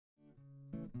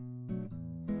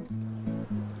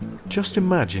Just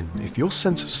imagine if your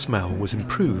sense of smell was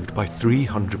improved by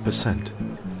 300%.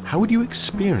 How would you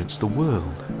experience the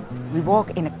world? We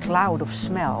walk in a cloud of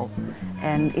smell,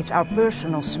 and it's our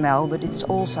personal smell, but it's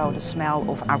also the smell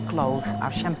of our clothes,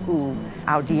 our shampoo,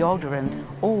 our deodorant.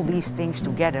 All these things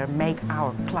together make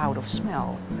our cloud of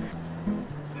smell.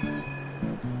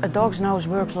 A dog's nose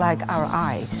works like our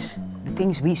eyes. The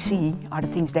things we see are the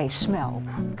things they smell.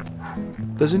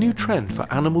 There's a new trend for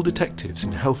animal detectives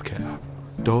in healthcare.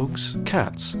 Dogs,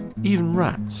 cats, even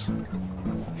rats.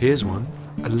 Here's one,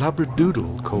 a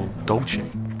Labradoodle called Dolce.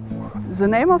 The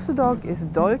name of the dog is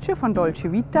Dolce from Dolce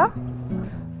Vita.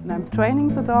 And I'm training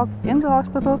the dog in the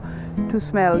hospital to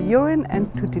smell urine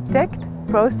and to detect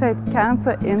prostate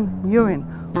cancer in urine.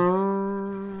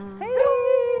 Hey!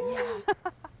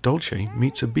 Dolce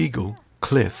meets a beagle,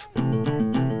 Cliff,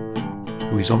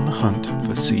 who is on the hunt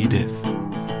for C. diff.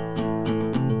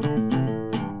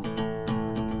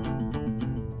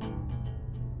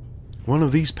 One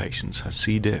of these patients has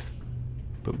C. diff,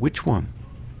 but which one?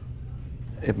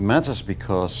 It matters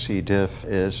because C. diff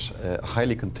is a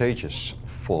highly contagious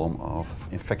form of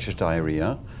infectious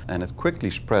diarrhea, and it quickly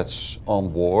spreads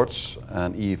on wards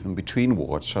and even between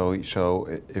wards. So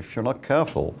if you're not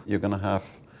careful, you're going to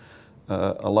have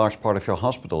a large part of your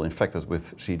hospital infected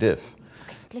with C. diff.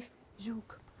 Cliff,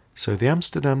 zoek. So the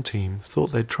Amsterdam team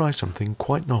thought they'd try something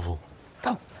quite novel.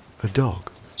 Go. A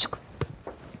dog. Zoek.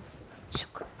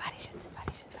 Zoek. Waar is het? Waar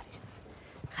is het? Waar is het?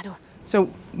 Ga door. So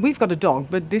we've got a dog,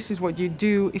 but this is what you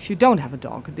do if you don't have a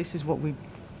dog. This is what we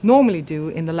normally do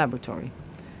in the laboratory.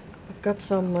 I've got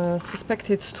some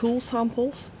suspected stool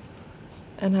samples,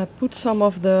 and I put some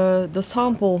of the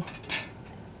sample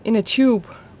in a tube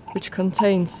which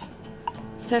contains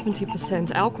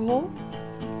 70% alcohol.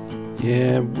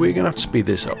 Yeah, we're going to have to speed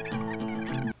this up.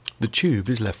 The tube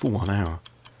is left for 1 hour.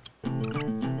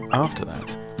 After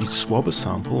that, you swab a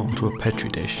sample onto a petri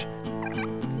dish,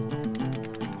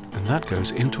 and that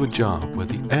goes into a jar where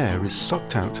the air is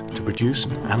sucked out to produce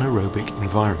an anaerobic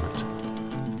environment.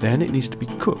 Then it needs to be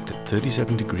cooked at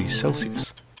 37 degrees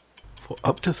Celsius for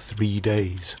up to 3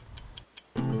 days.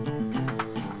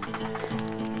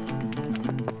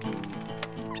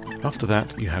 After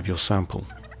that, you have your sample.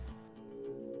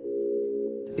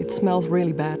 It smells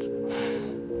really bad.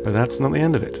 But that's not the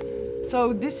end of it.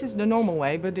 So this is the normal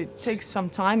way, but it takes some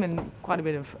time and quite a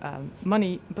bit of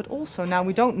money. But also now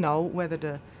we don't know whether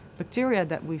the bacteria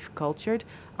that we've cultured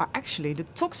are actually the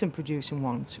toxin-producing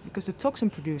ones, because the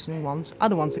toxin-producing ones are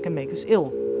the ones that can make us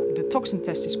ill. The toxin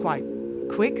test is quite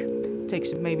quick, it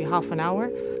takes maybe half an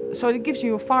hour, so it gives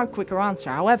you a far quicker answer.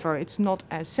 However, it's not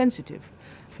as sensitive.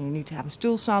 You need to have a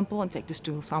stool sample and take the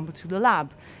stool sample to the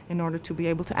lab in order to be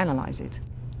able to analyze it.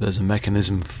 There's a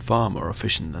mechanism far more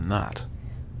efficient than that.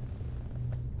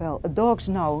 Well, a dog's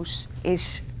nose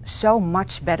is so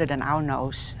much better than our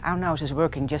nose. Our nose is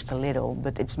working just a little,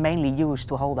 but it's mainly used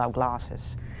to hold our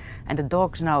glasses. And the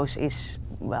dog's nose is,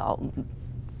 well,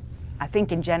 I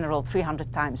think in general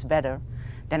 300 times better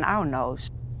than our nose.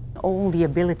 All the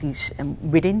abilities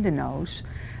within the nose,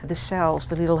 the cells,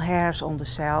 the little hairs on the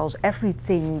cells,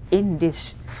 everything in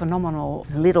this phenomenal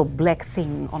little black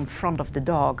thing on front of the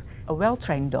dog. A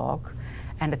well-trained dog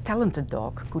and a talented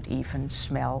dog could even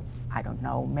smell, I don't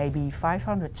know, maybe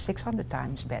 500, 600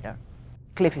 times better.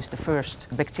 Cliff is the first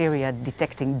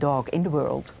bacteria-detecting dog in the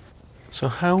world. So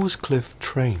how was Cliff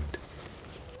trained?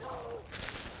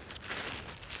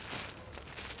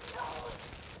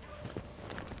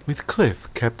 With Cliff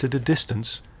kept at a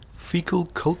distance, fecal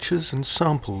cultures and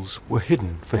samples were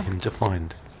hidden for him to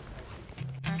find.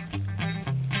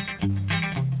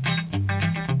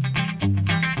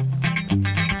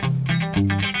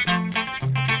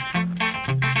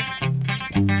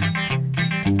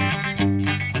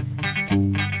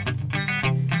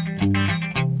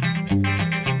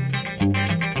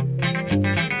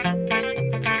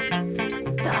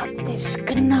 Dat is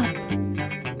knap.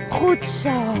 Goed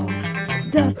zo.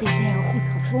 Dat is heel goed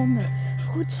gevonden.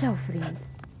 Goed zo, vriend.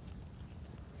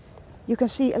 You can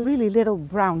see a really little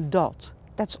brown dot.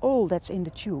 That's all that's in the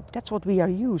tube. That's what we are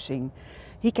using.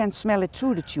 He can smell it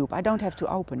through the tube. I don't have to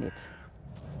open it.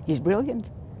 He's brilliant.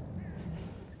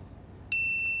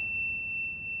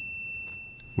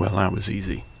 Well, that was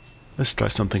easy. Let's try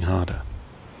something harder.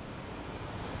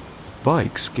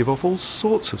 Bikes give off all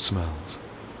sorts of smells.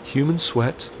 Human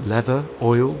sweat, leather,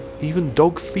 oil, even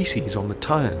dog feces on the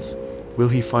tires. Will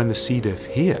he find the C. diff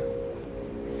here?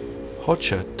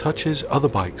 Hotshot touches other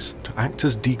bikes to act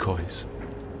as decoys.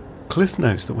 Cliff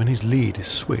knows that when his lead is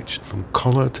switched from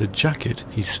collar to jacket,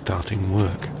 he's starting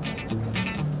work.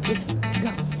 Cliff,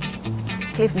 go.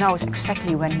 Cliff knows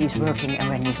exactly when he's working and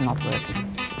when he's not working.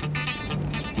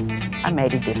 I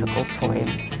made it difficult for him.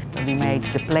 We made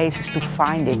the places to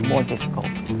find it more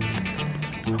difficult.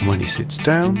 And when he sits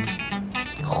down,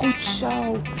 Goed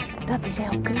zo, dat is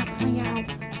heel knap van jou.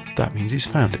 that means he's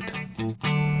found it.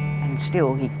 And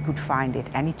still he could find it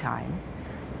anytime.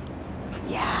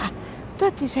 Ja,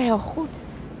 dat is heel goed.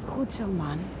 Goed zo,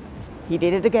 man. He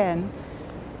did it again.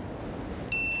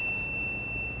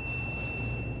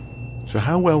 So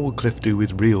how well will Cliff do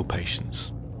with real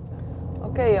patients?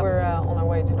 Okay, we're on our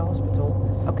way to the hospital.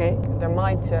 Okay. There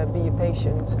might be a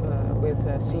patient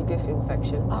with C. diff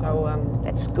infection, so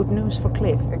That's good news for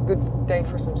Cliff. a good day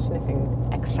for some sniffing.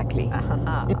 Exactly.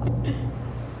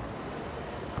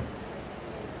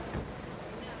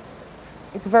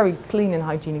 It's a very clean and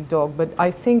hygienic dog, but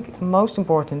I think most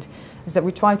important is that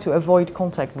we try to avoid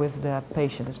contact with the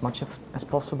patient as much as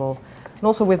possible, and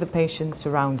also with the patient's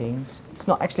surroundings. It's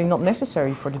actually not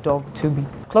necessary for the dog to be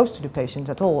close to the patient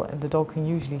at all, and the dog can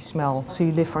usually smell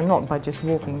C. diff or not by just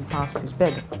walking past his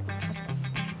bed.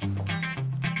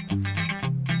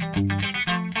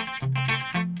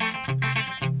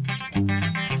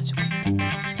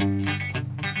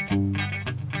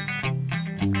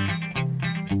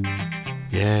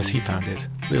 Yes, he found it.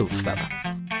 Little fella.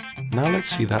 Now let's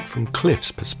see that from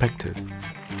Cliff's perspective.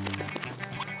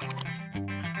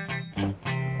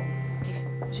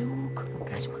 Zoek.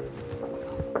 Ga zoeken.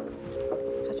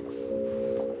 Ga zoeken.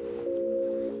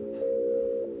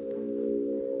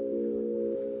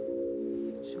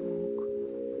 Zoek.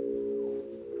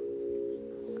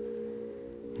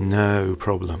 No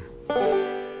problem.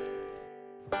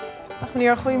 Dag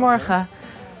meneer, goedemorgen.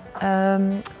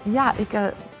 Ja,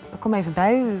 ik kom even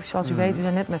bij u. Zoals u weet, we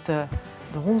zijn net met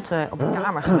de hond op de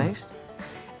kamer geweest.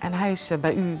 En hij is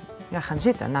bij u gaan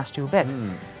zitten naast uw bed.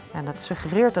 En dat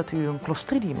suggereert dat u een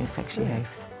Clostridium infectie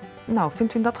heeft. Nou,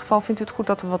 vindt u in dat geval het goed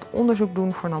dat we wat onderzoek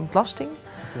doen voor een ontlasting?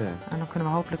 En dan kunnen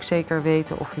we hopelijk zeker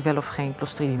weten of u wel of geen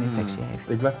Clostridium infectie heeft.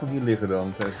 Ik blijf toch hier liggen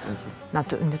dan? Nou,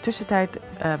 in de tussentijd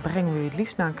brengen we u het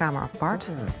liefst naar een kamer apart.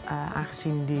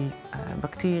 Aangezien die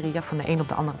bacterie van de een op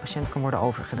de andere patiënt kan worden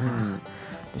overgedragen.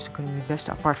 Dus dan kunnen we u het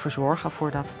beste apart verzorgen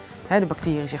voordat de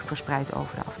bacterie zich verspreidt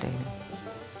over de afdeling.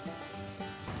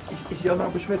 Is Jan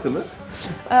nou besmettelijk?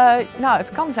 Nou, het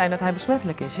kan zijn dat hij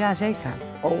besmettelijk is, ja zeker.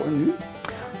 Oh, en nu?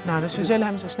 Nou, dus we zullen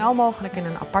hem zo snel mogelijk in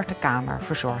een aparte kamer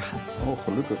verzorgen. Oh,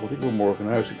 gelukkig, want ik wil morgen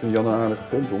naar huis. Ik vind Jan een aardige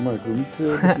vent, hoor, maar ik wil niet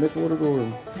besmet worden door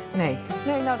hem. Nee,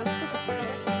 nou dat is goed.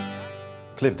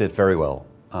 Cliff did very well.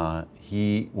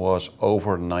 He was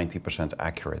over 90%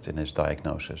 accurate in his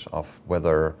diagnosis of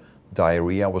whether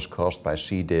diarrhea was caused by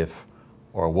C. diff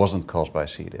or wasn't caused by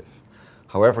C. diff.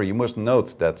 However, you must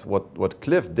note that what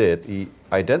Cliff did, he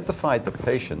identified the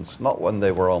patients not when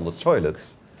they were on the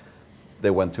toilet.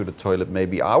 They went to the toilet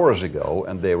maybe hours ago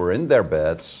and they were in their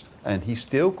beds and he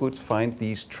still could find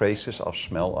these traces of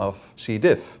smell of C.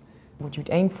 diff. What you'd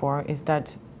aim for is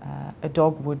that a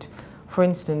dog would, for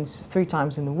instance, 3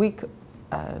 times in a week,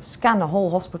 scan the whole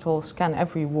hospital, scan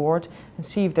every ward and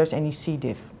see if there's any C.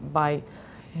 diff. By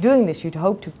doing this, you'd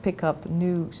hope to pick up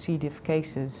new C. diff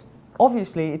cases.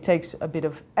 Obviously, it takes a bit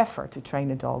of effort to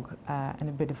train a dog and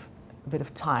a bit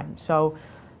of time. So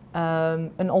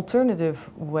an alternative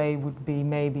way would be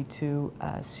maybe to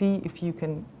see if you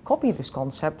can copy this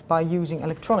concept by using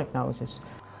electronic noses.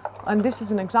 And this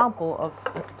is an example of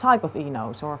a type of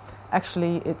e-nose, or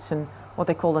actually it's what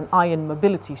they call an ion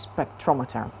mobility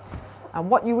spectrometer. And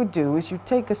what you would do is you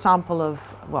take a sample of,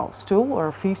 stool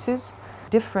or feces.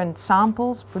 Different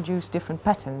samples produce different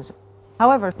patterns.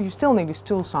 However, you still need a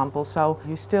stool sample, so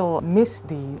you still miss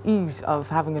the ease of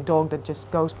having a dog that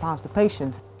just goes past the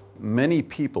patient. Many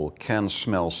people can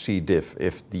smell C. diff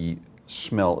if the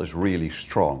smell is really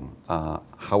strong.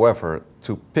 However,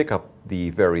 to pick up the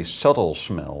very subtle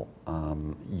smell,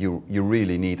 you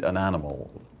really need an animal,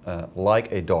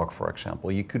 like a dog, for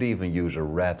example. You could even use a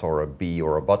rat or a bee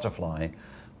or a butterfly,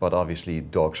 but obviously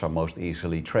dogs are most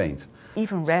easily trained.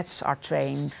 Even rats are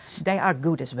trained. They are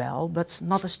good as well, but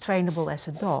not as trainable as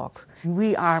a dog.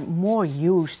 We are more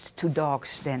used to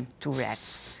dogs than to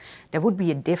rats. There would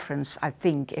be a difference, I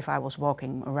think, if I was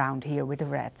walking around here with a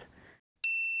rat.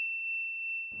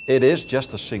 It is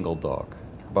just a single dog,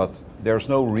 but there's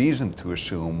no reason to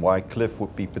assume why Cliff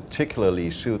would be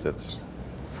particularly suited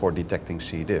for detecting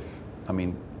C. diff. I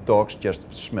mean, dogs just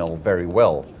smell very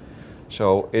well.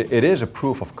 So it is a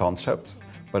proof of concept,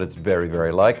 but it's very,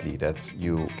 very likely that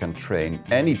you can train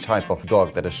any type of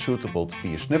dog that is suitable to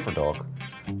be a sniffer dog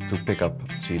to pick up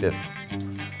C. diff.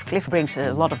 Cliff brings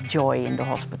a lot of joy in the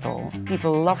hospital.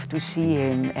 People love to see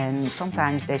him, and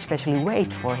sometimes they especially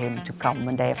wait for him to come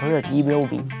when they have heard he will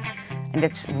be. And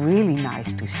that's really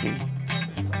nice to see.